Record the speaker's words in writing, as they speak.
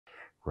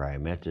where I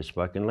met this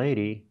fucking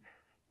lady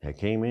that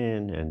came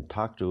in and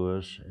talked to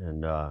us,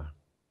 and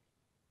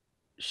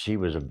she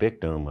was a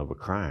victim of a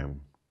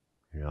crime,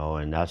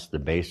 and that's the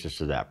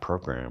basis of that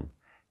program,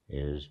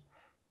 is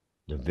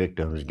the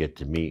victims get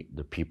to meet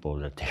the people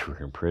that they were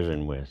in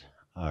prison with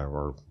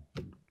or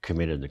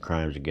committed the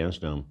crimes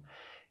against them.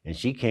 And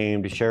she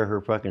came to share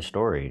her fucking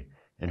story.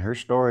 And her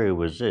story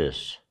was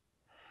this,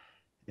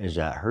 is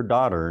that her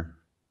daughter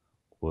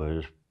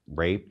was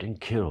raped and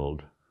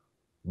killed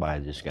by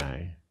this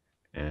guy.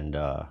 And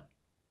it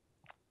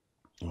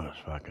was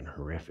fucking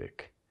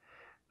horrific.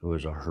 It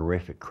was a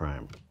horrific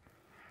crime.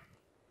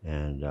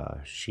 And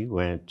she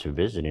went to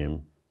visit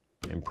him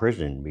in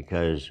prison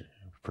because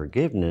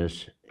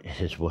forgiveness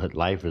is what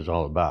life is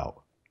all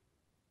about.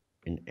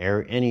 In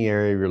any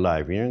area of your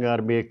life. You don't got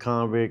to be a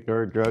convict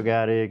or a drug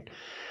addict.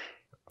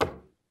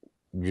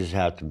 You just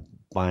have to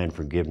find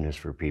forgiveness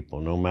for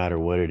people, no matter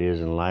what it is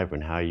in life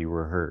and how you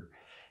were hurt.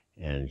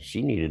 And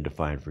she needed to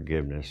find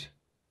forgiveness,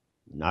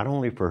 not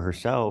only for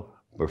herself,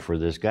 but for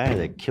this guy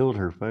that killed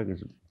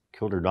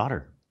her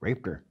daughter,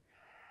 raped her.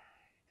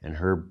 And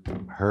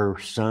her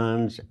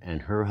sons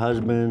and her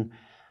husband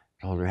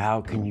told her,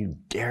 how can you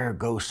dare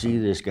go see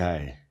this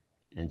guy?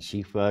 And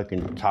she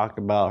fucking talked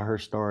about her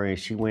story.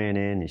 She went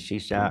in and she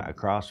sat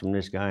across from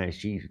this guy and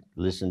she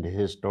listened to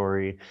his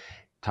story,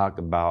 talked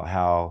about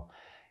how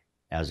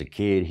as a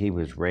kid he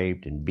was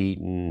raped and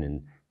beaten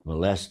and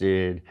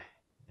molested.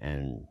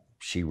 And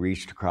she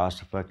reached across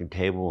the fucking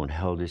table and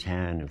held his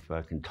hand and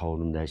fucking told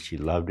him that she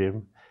loved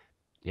him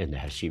and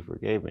that she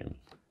forgave him.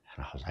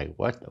 And I was like,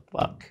 what the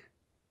fuck?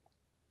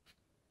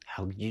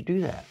 How could you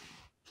do that?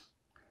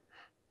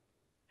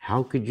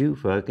 How could you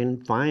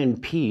fucking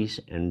find peace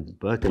and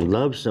fucking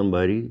love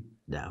somebody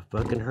that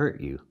fucking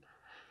hurt you?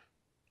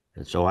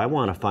 And so I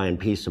want to find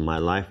peace in my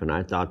life, and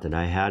I thought that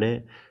I had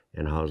it.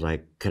 And I was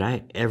like, could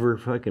I ever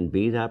fucking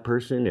be that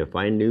person? If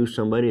I knew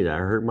somebody that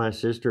hurt my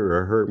sister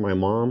or hurt my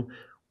mom,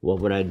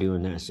 what would I do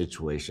in that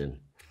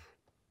situation?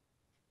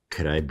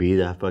 Could I be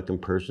that fucking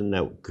person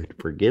that could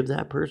forgive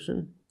that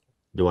person?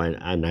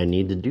 I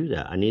need to do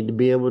that. I need to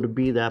be able to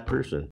be that person.